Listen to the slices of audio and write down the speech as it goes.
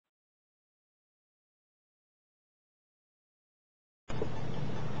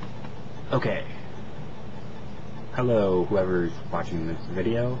Okay. Hello, whoever's watching this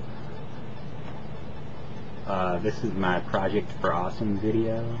video. This is my Project for Awesome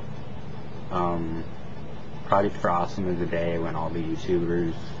video. Project for Awesome is a day when all the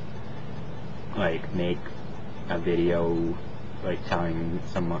YouTubers make a video telling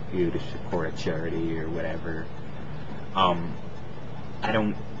someone you to support a charity or whatever. I'm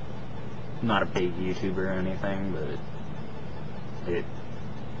not a big YouTuber or anything, but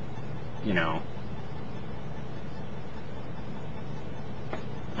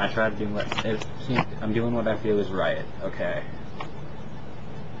I try to do I'm doing what I feel is right. Okay.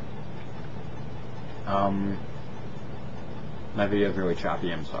 My video's really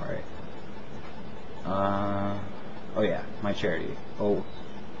choppy, I'm sorry. Oh yeah, my charity. Oh,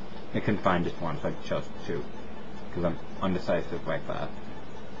 I couldn't find just one, so I chose two, because I'm undecisive like that.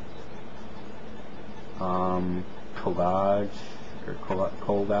 Kolage, or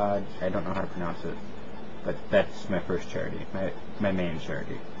Kolage, I don't know how to pronounce it, but that's my first charity, my main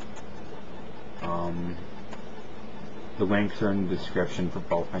charity. The links are in the description for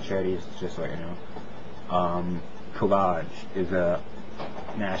both my charities, just so you know. Kolage is a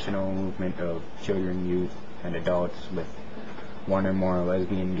national movement of children, youth, and adults with one or more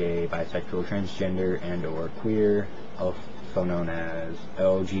lesbian, gay, bisexual, transgender, and/or queer, also known as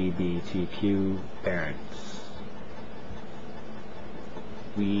LGBTQ parents.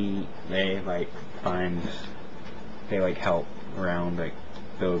 They help around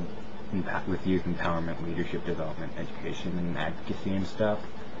with youth empowerment, leadership development, education, and advocacy and stuff.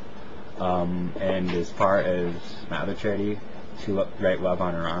 And as far as my other charity, To Write Love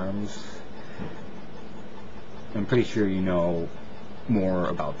on Her Arms, I'm pretty sure you know more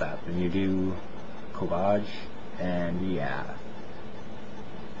about that than you do Collage, and yeah,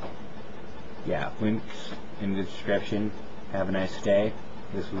 links in the description. Have a nice day.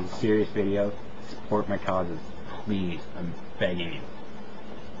 This was a serious video. Support my causes, please. I'm begging you.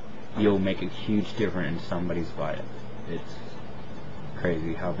 You'll make a huge difference in somebody's life. It's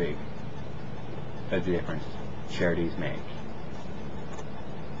crazy how big a difference charities make.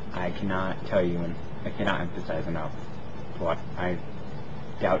 I cannot tell you, and I cannot emphasize enough what I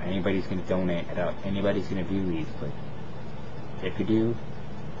doubt anybody's going to donate. I doubt anybody's going to do these, but if you do,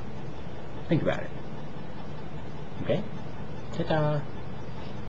 think about it. Okay? Ta-ta!